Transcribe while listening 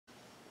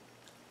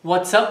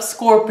What's up,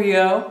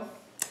 Scorpio?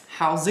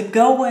 How's it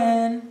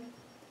going?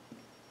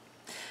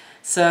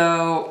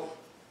 So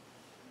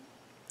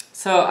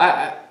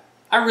I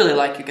really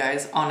like you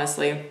guys,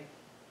 honestly.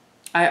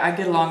 I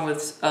get along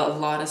with a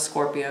lot of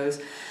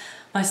Scorpios.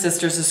 My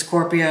sister's a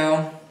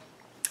Scorpio.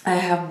 I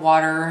have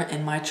water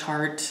in my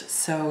chart,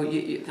 so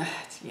yeah,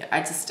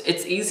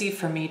 it's easy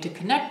for me to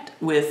connect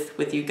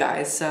with you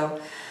guys.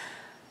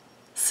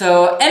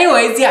 So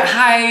anyways, yeah,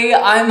 hi,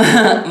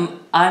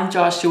 I'm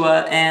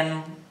Joshua,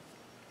 and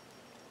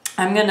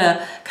I'm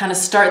gonna kind of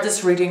start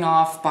this reading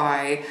off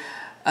by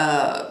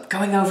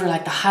going over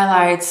like the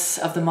highlights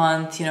of the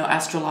month, you know,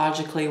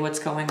 astrologically, what's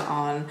going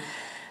on.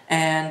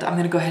 And I'm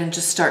gonna go ahead and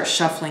just start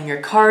shuffling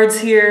your cards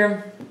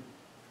here,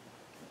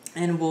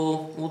 and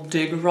we'll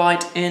dig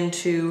right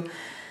into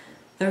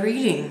the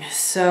reading.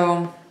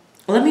 So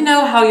let me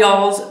know how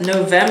y'all's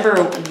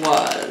November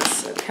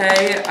was,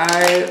 okay?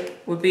 I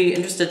would be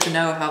interested to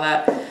know how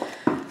that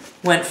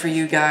went for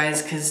you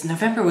guys, because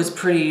November was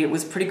pretty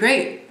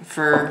great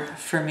for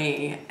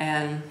me.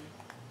 And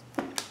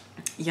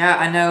yeah,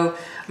 I know,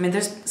 I mean,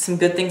 there's some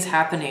good things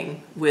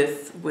happening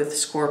with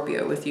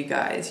Scorpio, with you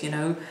guys. You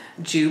know,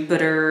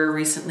 Jupiter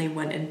recently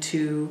went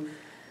into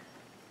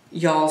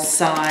y'all's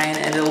sign,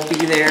 and it'll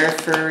be there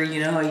for,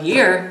 you know, a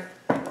year.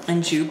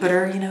 And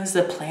Jupiter, you know, is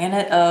the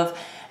planet of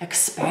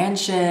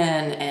expansion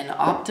and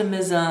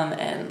optimism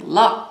and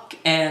luck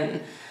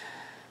and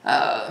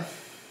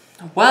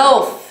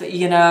wealth.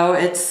 You know,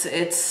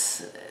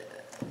 it's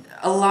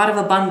a lot of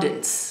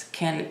abundance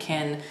can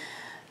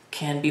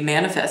be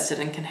manifested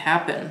and can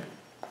happen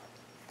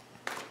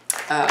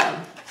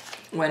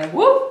when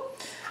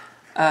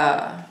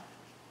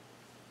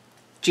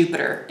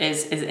Jupiter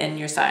is in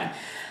your sign.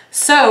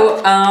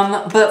 So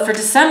but for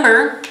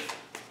December,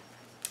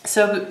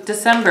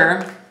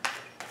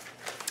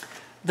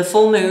 the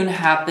full moon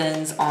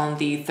happens on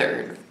the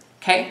 3rd,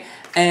 okay?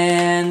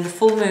 And the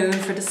full moon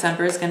for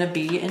December is going to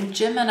be in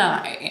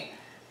Gemini.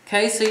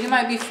 Okay, so you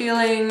might be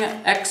feeling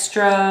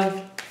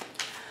extra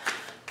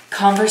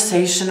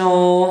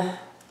conversational,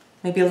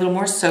 maybe a little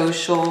more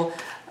social,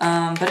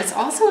 but it's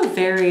also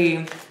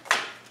very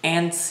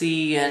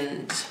antsy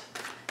and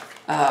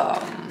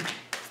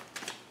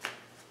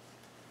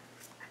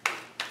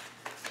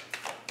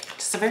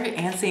just a very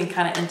antsy and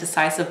kind of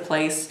indecisive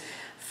place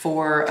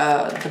for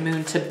the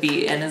moon to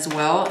be in as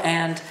well.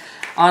 And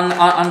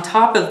on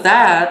top of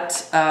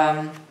that,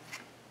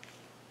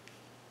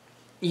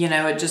 you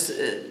know, it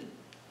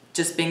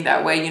just being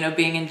that way, you know,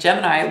 being in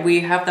Gemini, we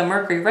have the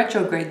Mercury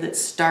retrograde that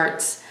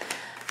starts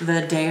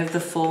the day of the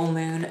full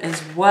moon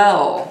as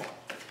well.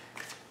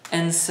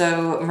 And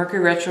so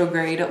Mercury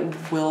retrograde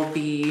will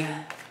be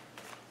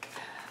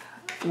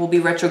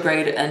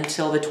retrograde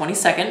until the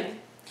 22nd.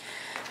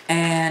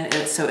 And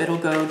so it'll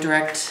go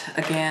direct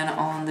again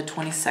on the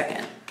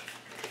 22nd.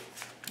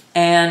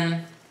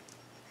 And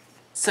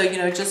so, you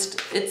know, just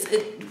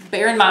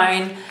bear in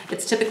mind,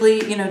 it's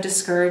typically, you know,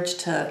 discouraged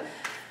to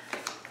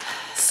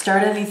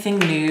start anything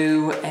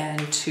new,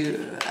 and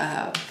to,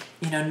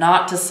 you know,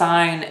 not to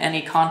sign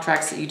any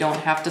contracts that you don't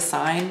have to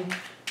sign.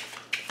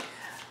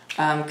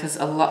 Because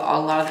a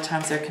lot of the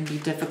times there can be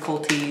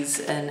difficulties,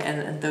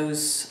 and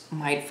those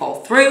might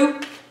fall through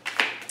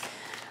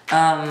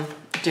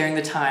during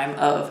the time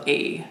of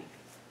a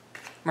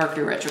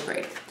Mercury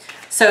retrograde.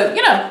 So,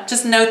 you know,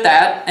 just note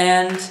that.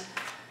 And,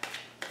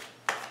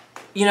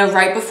 you know,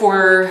 right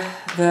before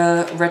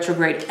the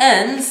retrograde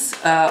ends,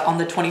 on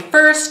the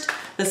 21st,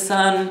 the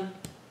sun,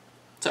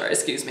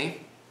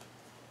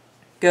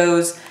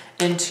 goes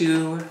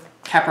into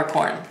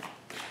Capricorn.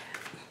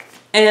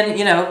 And,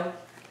 you know,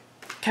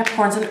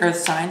 Capricorn's an earth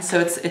sign, so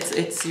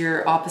it's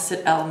your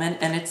opposite element,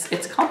 and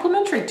it's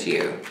complementary to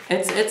you.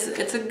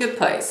 It's a good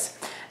place.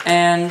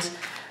 And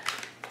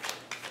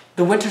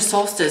the winter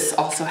solstice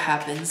also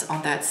happens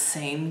on that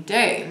same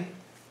day.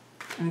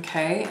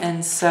 Okay,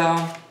 and so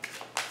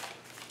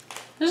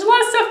there's a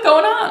lot of stuff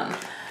going on.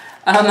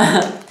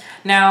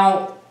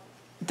 Now,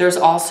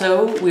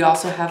 we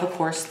also have, of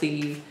course,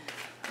 the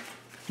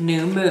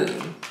new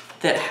moon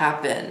that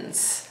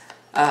happens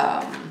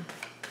on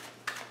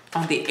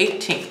the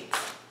 18th.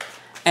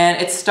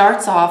 And it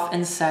starts off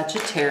in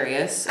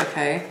Sagittarius,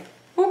 okay?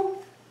 Woo.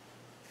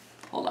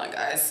 Hold on,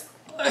 guys.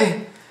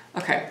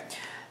 Okay.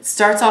 It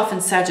starts off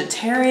in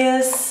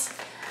Sagittarius,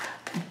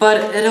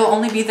 but it'll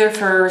only be there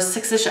for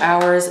 6-ish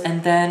hours,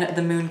 and then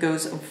the moon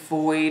goes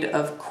void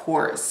of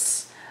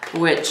course,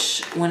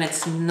 which, when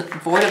it's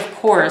void of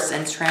course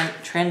and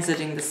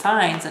transiting the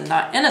signs and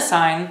not in a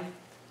sign,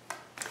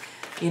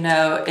 you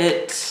know,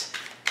 it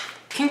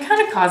can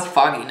kind of cause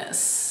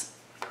fogginess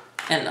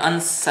and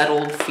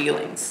unsettled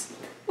feelings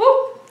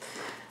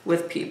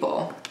with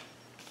people.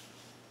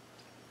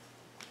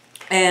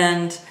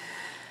 And,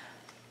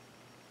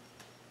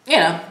 you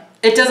know,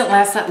 it doesn't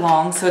last that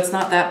long, so it's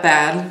not that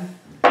bad,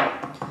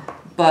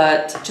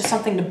 but just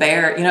something to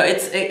bear. You know,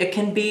 it's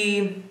going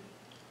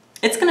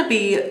to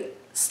be,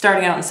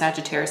 starting out in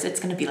Sagittarius, it's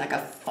going to be like a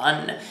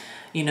fun,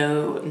 you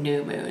know,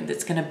 new moon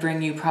that's going to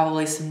bring you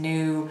probably some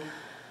new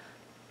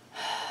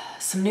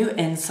some new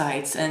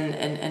insights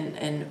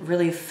and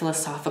really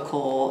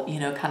philosophical, you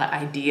know, kind of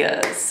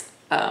ideas.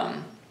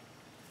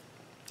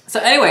 So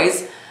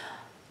anyways,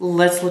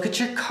 let's look at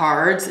your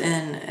cards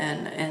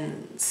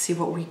and see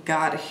what we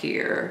got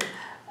here.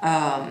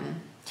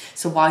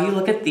 So while you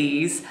look at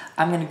these,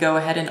 I'm going to go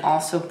ahead and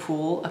also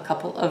pull a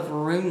couple of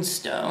rune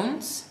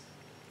stones.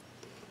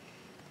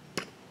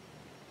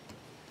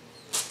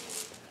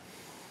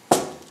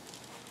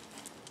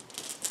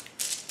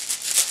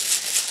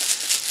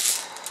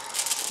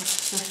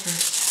 What's the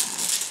first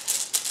half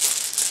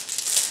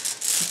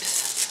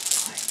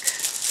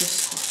of December look like for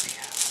Scorpio?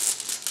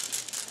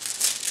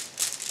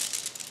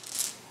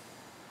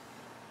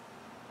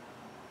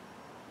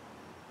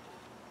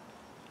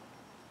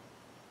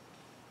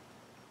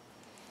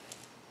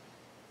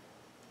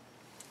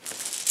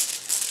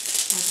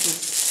 What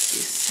does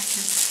the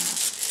second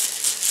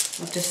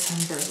half of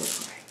December look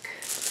like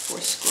for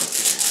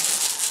Scorpio?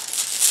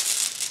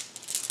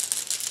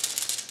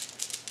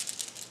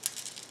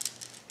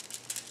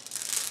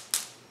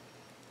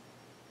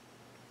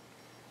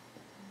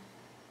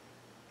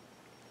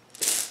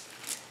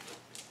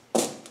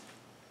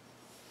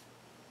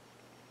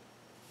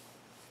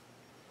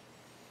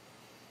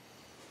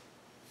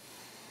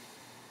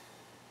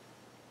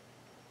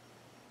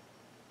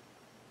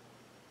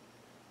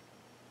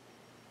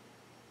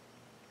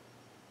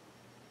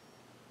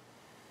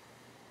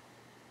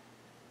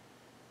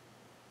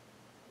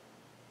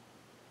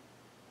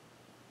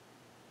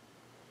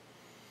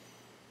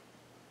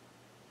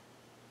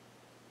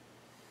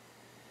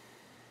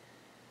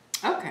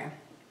 Okay,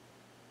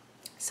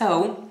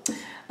 so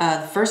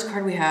the first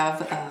card we have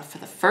for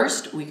the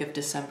first week of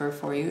December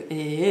for you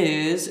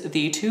is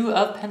the Two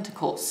of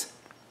Pentacles.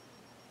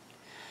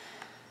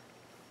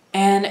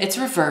 And it's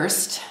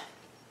reversed.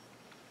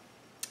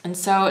 And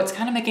so it's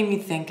kind of making me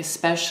think,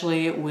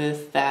 especially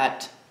with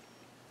that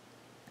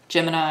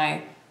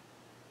Gemini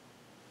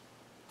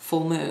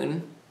full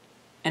moon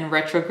and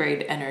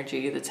retrograde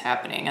energy that's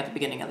happening at the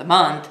beginning of the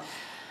month,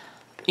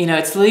 you know,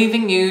 it's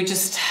leaving you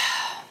just,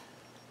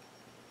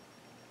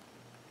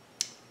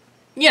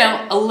 you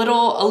know, a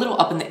little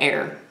up in the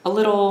air, a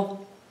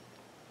little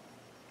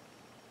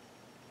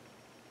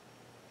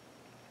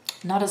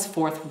not as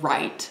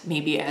forthright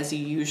maybe as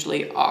you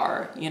usually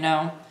are, you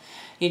know.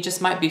 You just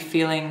might be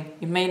feeling,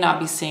 you may not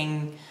be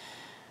seeing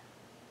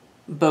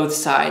both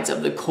sides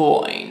of the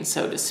coin,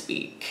 so to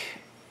speak.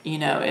 You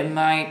know, it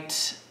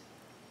might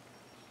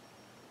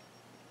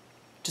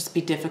just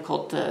be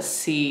difficult to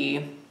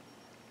see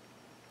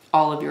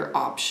all of your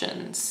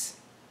options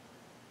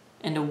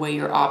and to weigh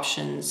your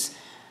options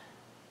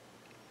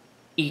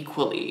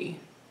equally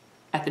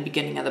at the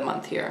beginning of the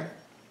month here.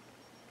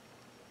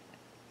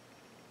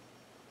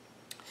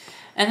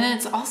 And then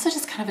it's also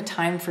just kind of a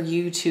time for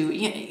you to,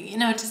 you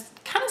know, just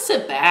kind of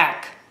sit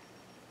back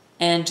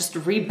and just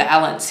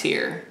rebalance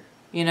here,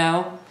 you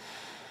know?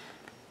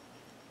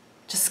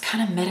 Just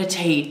kind of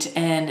meditate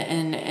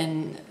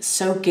and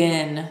soak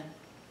in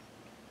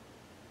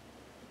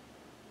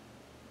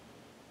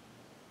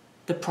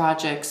the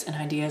projects and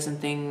ideas and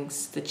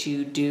things that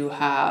you do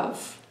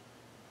have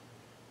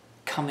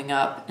coming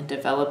up and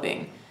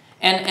developing.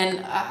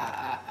 And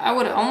I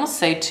would almost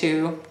say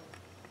too,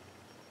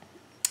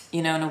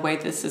 you know, in a way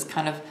this is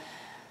kind of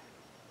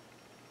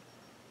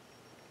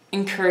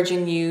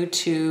encouraging you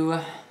to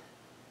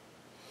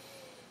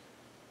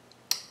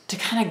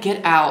kind of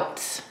get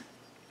out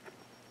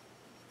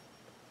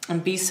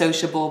and be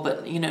sociable,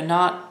 but, you know,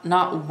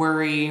 not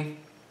worry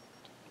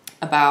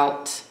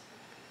about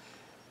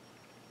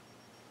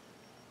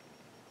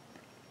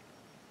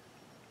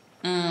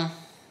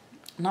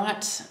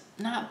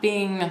not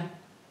being,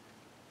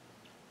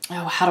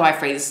 oh, how do I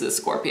phrase this,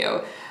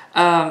 Scorpio?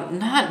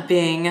 Not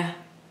being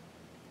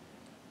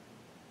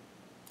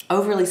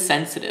overly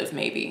sensitive,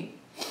 maybe,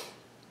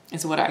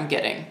 is what I'm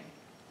getting.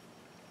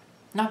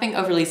 Not being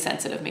overly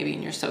sensitive, maybe,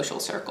 in your social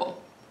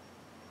circle.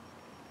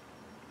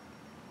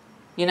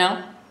 You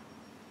know?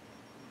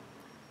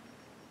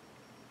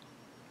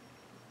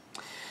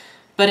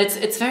 But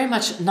it's very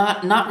much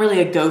not really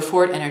a go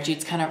for it energy.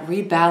 It's kind of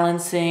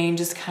rebalancing,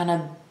 just kind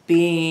of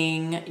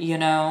being, you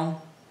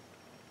know.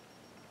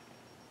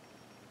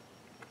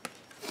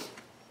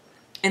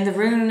 And the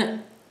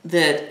rune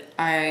that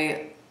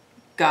I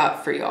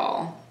got for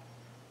y'all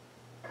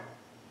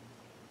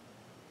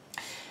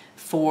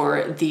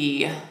for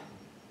the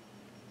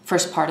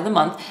first part of the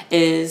month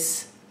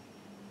is,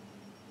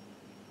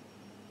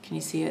 can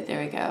you see it? There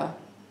we go.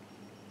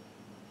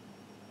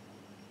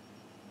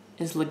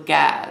 Is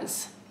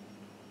Lagaz.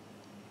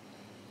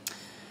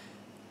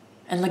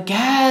 And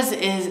Lagaz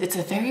it's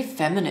a very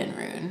feminine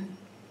rune.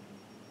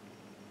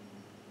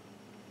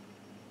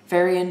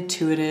 Very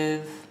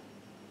intuitive.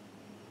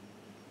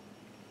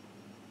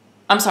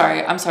 I'm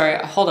sorry,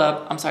 hold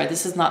up. I'm sorry,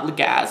 this is not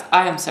Lagaz.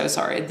 I am so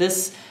sorry.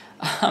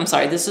 I'm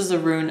sorry, this is the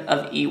rune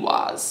of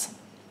Iwaz.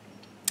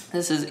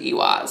 This is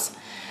Iwaz.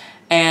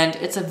 And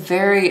it's a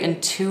very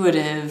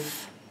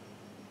intuitive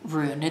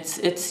rune.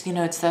 It's you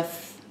know, it's that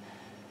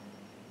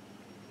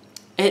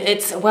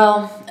it's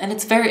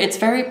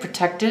very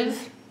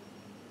protective.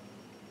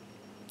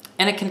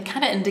 And it can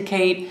kind of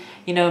indicate,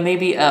 you know,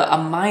 maybe a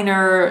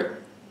minor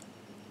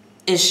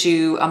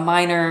issue, a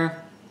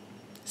minor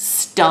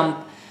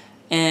stump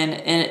in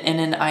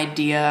an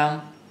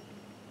idea,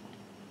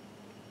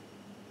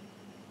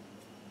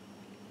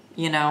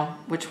 you know,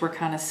 which we're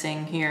kind of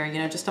seeing here, you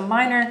know, just a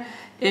minor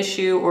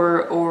issue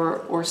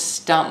or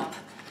stump,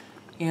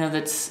 you know,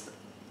 that's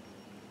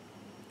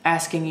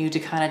asking you to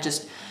kind of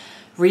just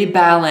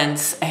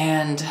rebalance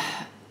and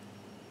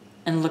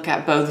look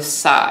at both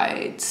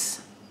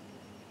sides,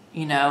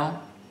 you know.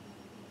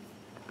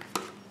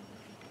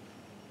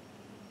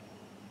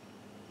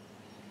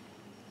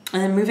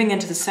 And then moving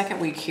into the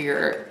second week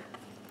here,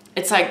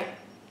 it's like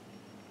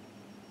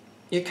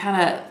you're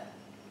kind of,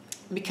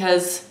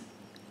 because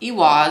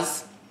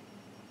Iwaz,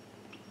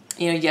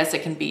 you know, yes,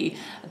 it can be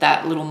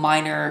that little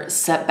minor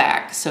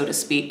setback, so to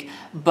speak,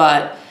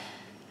 but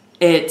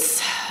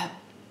it's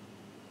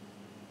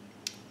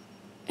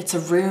a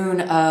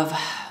rune of,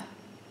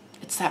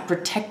 it's that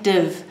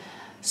protective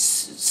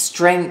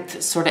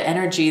strength sort of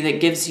energy that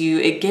gives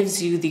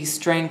you the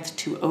strength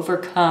to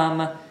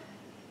overcome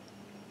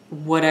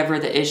whatever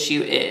the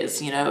issue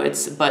is, you know.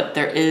 But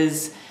there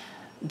is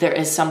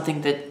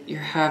something that you're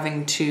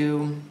having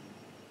to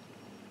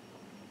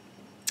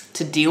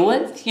deal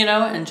with, you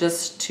know, and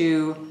just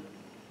to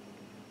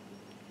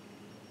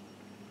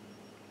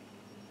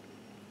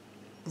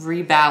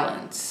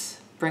rebalance,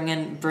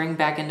 bring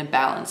back into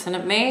balance. And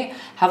it may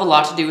have a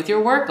lot to do with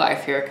your work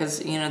life here,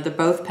 because, you know, they're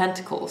both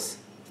pentacles.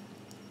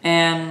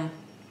 And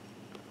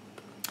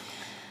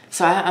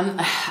so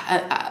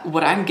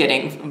what I'm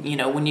getting, you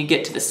know, when you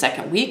get to the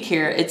second week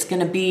here, it's going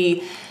to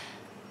be,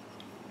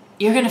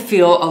 you're going to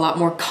feel a lot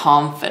more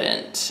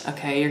confident,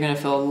 okay? You're going to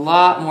feel a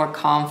lot more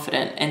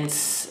confident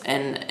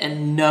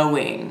and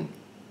knowing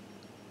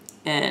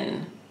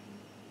and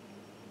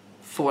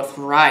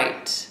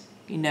forthright,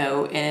 you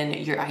know,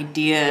 in your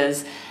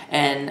ideas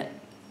and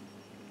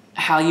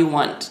how you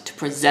want to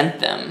present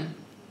them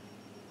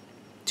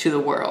to the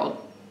world.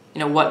 You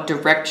know, what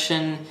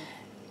direction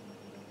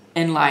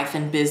in life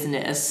and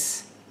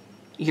business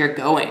you're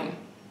going.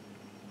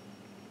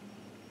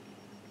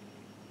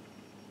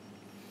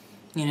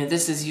 You know,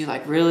 this is you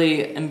like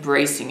really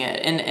embracing it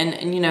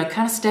and you know,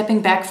 kind of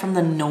stepping back from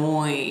the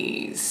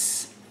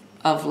noise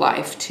of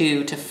life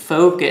too, to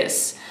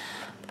focus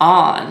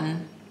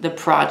on the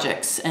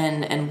projects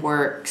and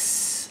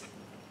works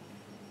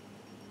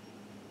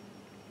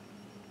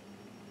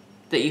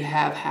that you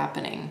have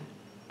happening.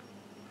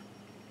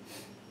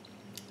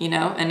 You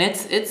know, and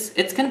it's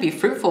going to be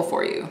fruitful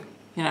for you,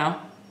 you know.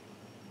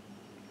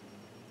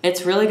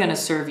 It's really going to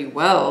serve you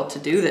well to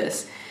do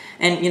this.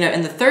 And, you know,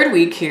 in the third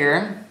week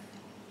here,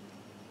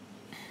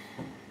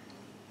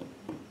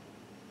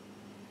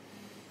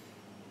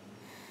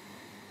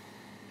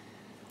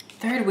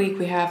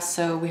 we have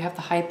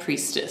the High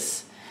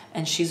Priestess,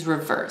 and she's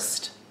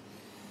reversed.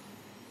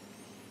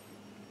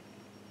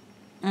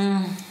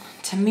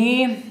 To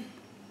me,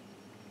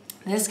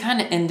 this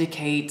kind of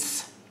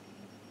indicates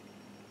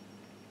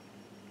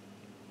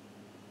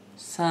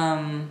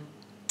some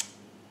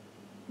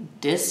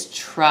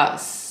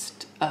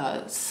distrust,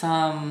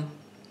 some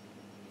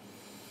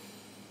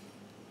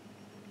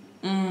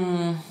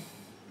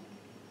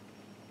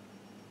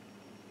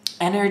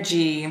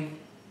energy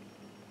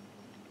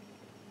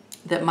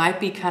that might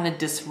be kind of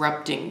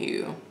disrupting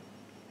you.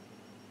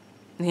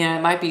 You know,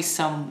 it might be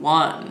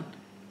someone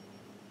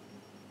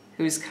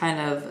who's kind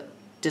of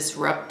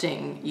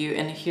disrupting you.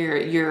 And here,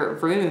 your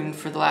rune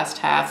for the last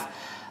half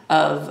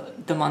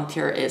of the month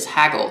here is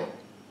haggle,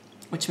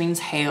 which means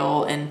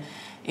hail, and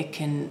it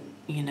can,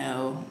 you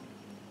know,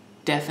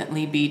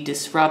 definitely be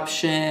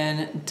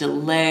disruption,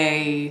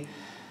 delay,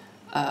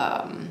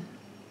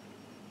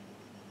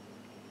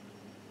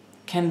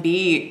 can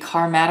be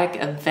karmatic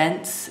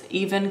events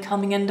even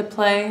coming into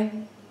play.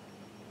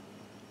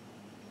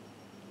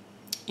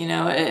 You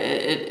know,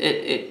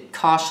 it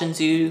cautions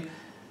you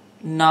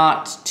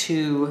not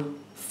to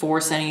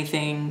force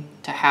anything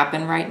to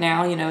happen right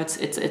now. You know,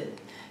 it's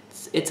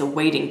a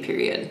waiting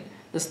period.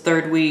 This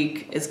third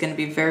week is going to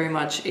be very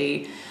much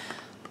a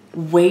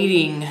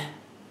waiting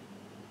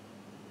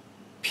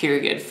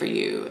period for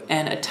you,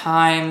 and a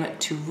time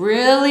to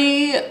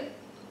really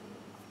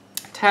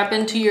tap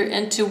into your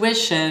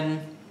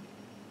intuition,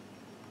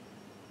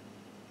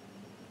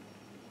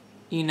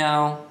 you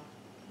know,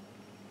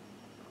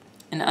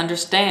 and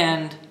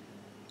understand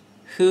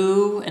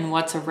who and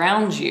what's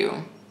around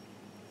you,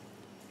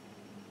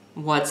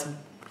 what's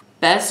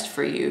best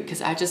for you.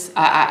 Because I'm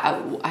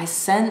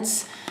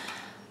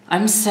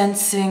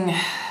sensing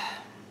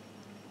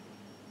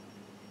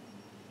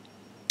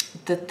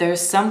that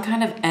there's some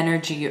kind of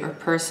energy or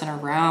person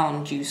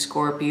around you,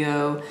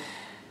 Scorpio,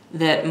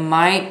 that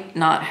might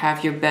not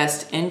have your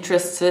best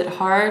interests at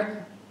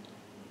heart.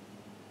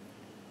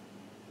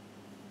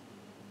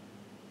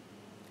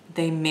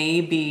 They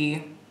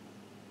maybe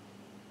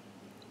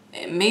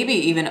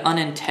even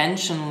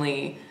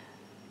unintentionally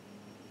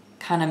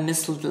kind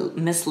of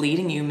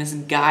misleading you,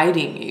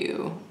 misguiding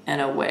you in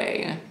a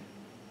way.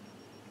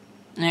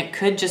 And it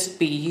could just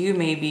be you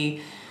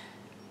maybe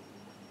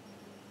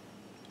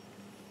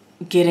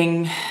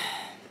getting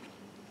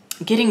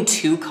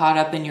too caught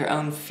up in your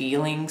own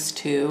feelings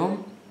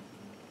too.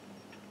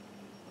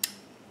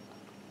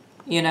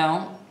 You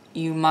know,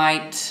 you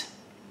might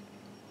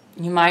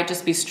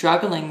just be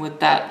struggling with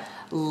that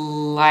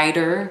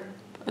lighter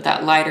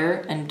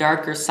and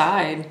darker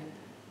side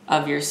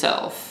of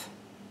yourself.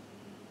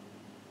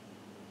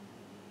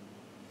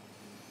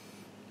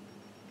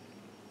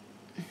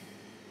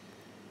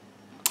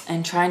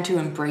 And trying to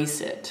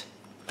embrace it,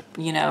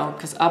 you know,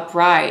 because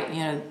upright, you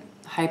know,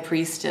 High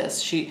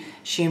Priestess, she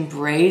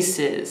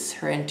embraces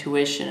her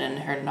intuition and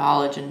her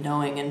knowledge and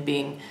knowing and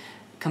being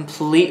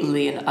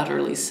completely and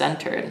utterly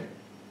centered.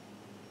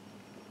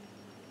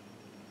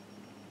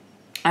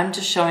 I'm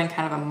just showing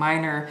kind of a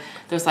minor,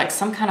 there's like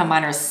some kind of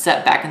minor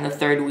setback in the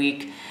third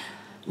week,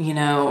 you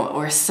know,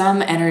 or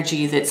some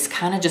energy that's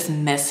kind of just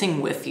messing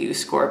with you,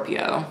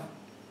 Scorpio.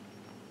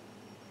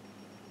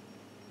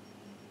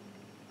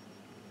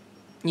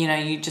 You know,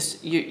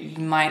 you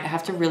might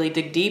have to really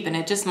dig deep, and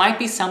it just might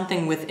be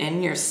something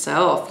within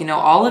yourself. You know,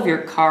 all of your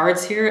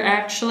cards here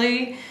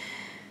actually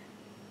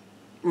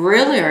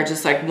really are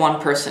just like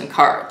one person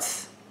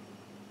cards.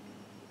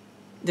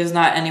 There's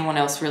not anyone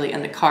else really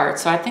in the card.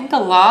 So I think a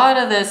lot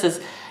of this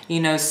is, you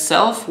know,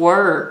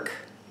 self-work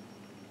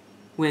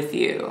with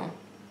you.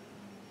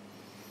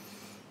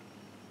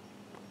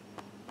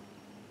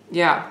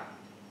 Yeah.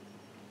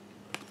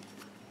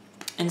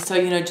 And so,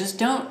 you know, just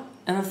don't,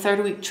 in the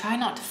third week, try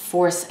not to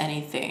force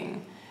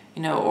anything,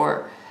 you know,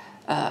 or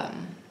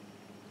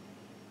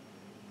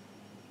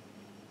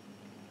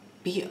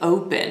be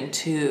open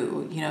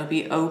to, you know,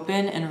 be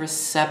open and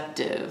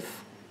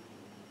receptive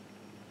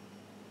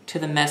to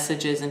the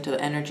messages and to the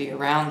energy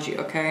around you,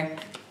 okay?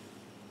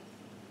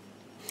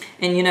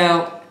 And, you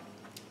know,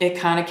 it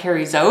kind of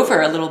carries over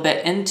a little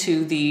bit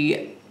into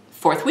the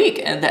fourth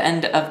week at the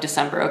end of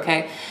December,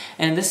 okay?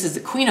 And this is the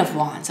Queen of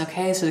Wands,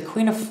 okay? So the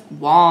Queen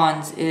of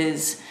Wands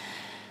is,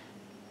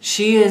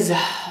 she is, you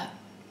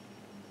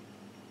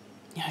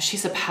know,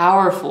 she's a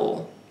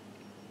powerful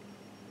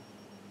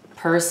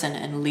person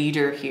and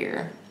leader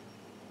here.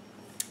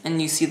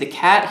 And you see the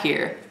cat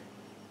here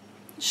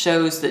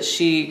shows that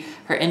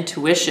her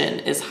intuition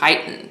is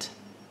heightened.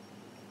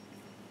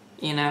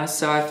 You know,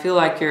 so I feel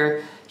like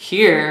you're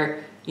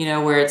here, you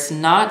know, where it's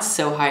not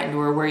so heightened,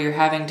 or where you're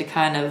having to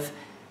kind of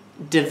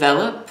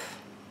develop,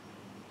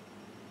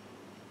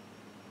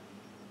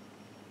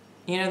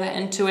 you know, that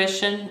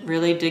intuition,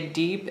 really dig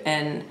deep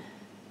and,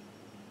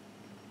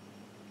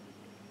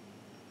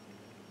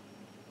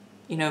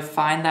 you know,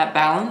 find that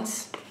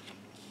balance.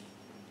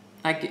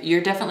 Like,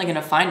 you're definitely going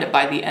to find it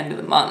by the end of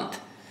the month.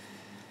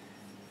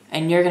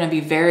 And you're going to be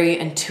very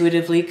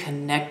intuitively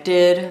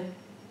connected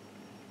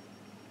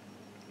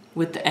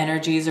with the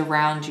energies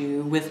around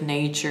you, with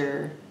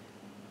nature,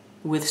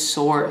 with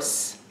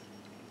source.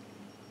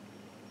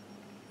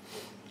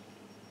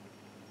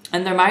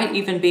 And there might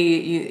even be,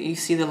 you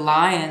see the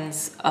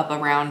lions up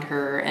around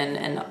her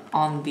and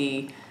on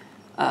the,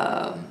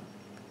 on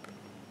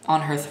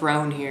her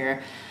throne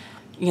here.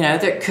 You know,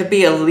 there could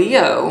be a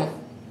Leo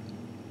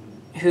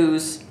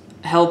who's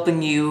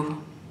helping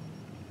you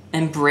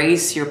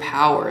embrace your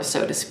power,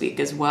 so to speak,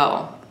 as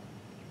well.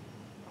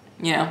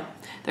 You know,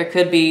 there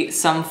could be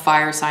some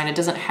fire sign. It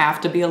doesn't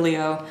have to be a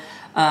Leo,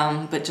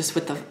 but just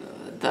with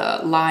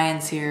the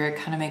lions here, it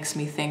kind of makes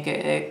me think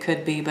it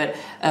could be. But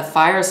a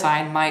fire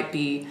sign might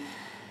be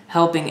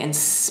helping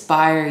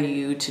inspire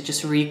you to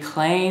just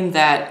reclaim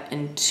that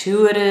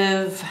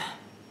intuitive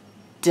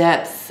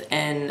depth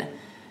and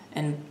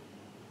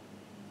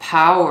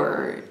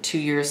power to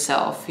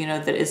yourself, you know,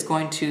 that is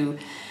going to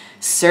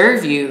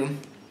serve you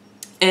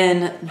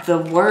in the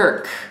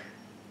work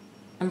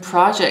and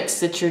projects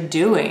that you're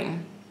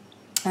doing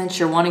and that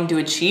you're wanting to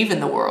achieve in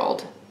the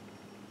world.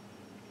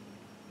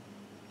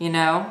 You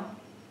know,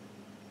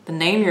 the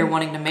name you're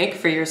wanting to make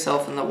for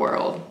yourself in the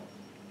world.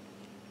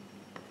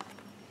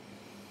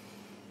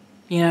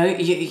 You know,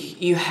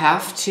 you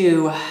have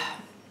to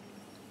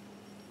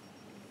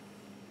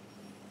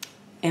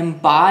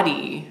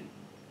embody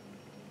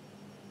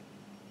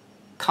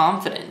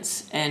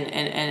confidence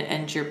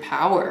and your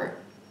power.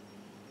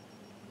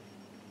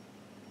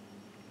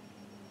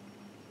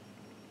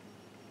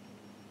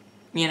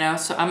 You know,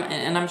 so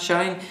I'm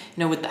showing, you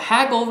know, with the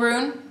Haggle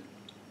rune,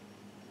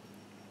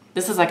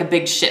 this is like a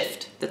big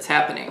shift that's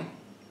happening.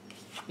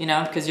 You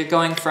know, because you're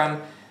going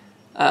from,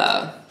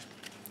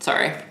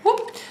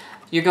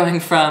 you're going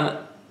from,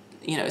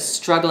 you know,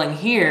 struggling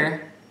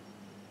here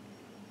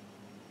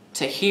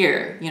to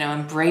here, you know,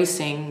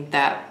 embracing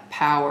that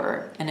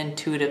power and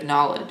intuitive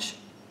knowledge.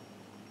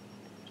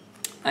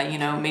 You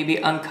know, maybe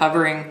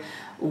uncovering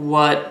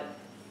what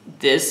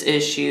this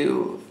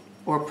issue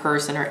or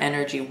person or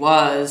energy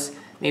was,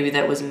 maybe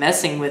that was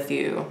messing with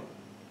you.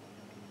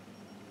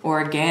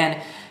 Or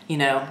again, you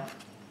know,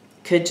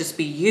 could just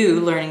be you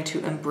learning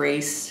to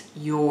embrace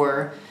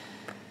your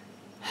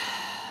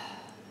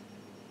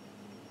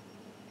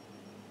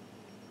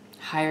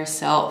higher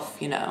self,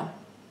 you know,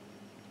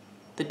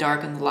 the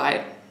dark and the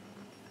light.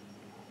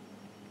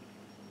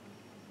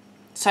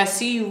 So I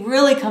see you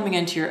really coming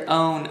into your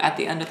own at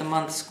the end of the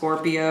month,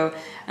 Scorpio,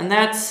 and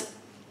that's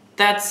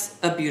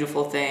a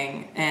beautiful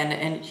thing.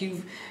 And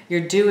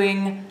you're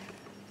doing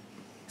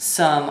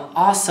some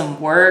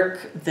awesome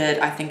work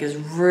that I think is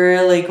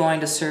really going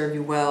to serve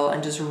you well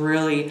and just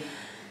really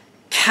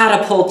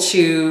catapult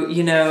you,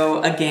 you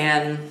know,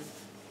 again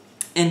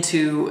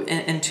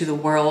into the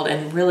world.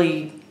 And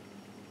really,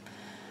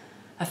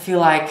 I feel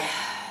like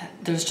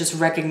there's just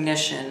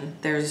recognition.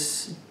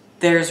 There's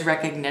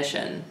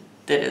recognition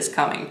that is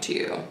coming to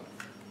you.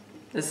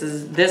 This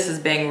is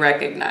being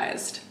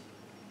recognized.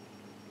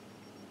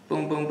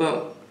 Boom, boom,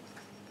 boom.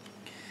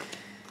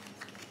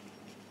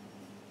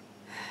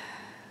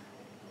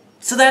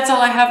 So that's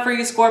all I have for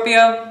you,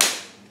 Scorpio.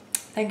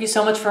 Thank you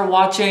so much for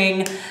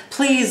watching.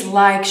 Please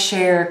like,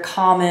 share,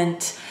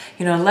 comment.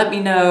 You know, let me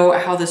know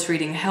how this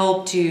reading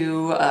helped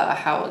you,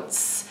 how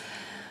it's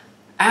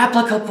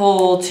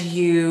applicable to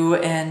you,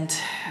 and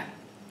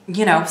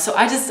you know, so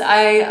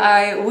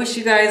I wish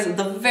you guys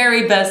the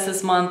very best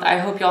this month. I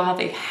hope y'all have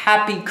a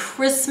happy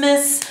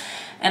Christmas,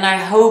 and I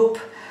hope,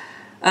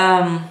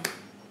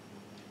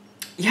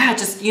 yeah,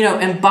 just, you know,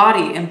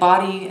 embody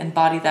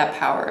that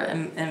power,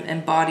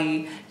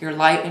 embody your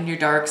light and your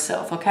dark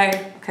self,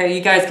 okay? Okay,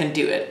 you guys can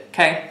do it,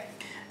 okay?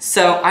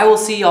 So I will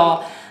see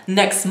y'all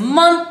next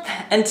month.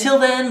 Until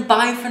then,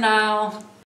 bye for now.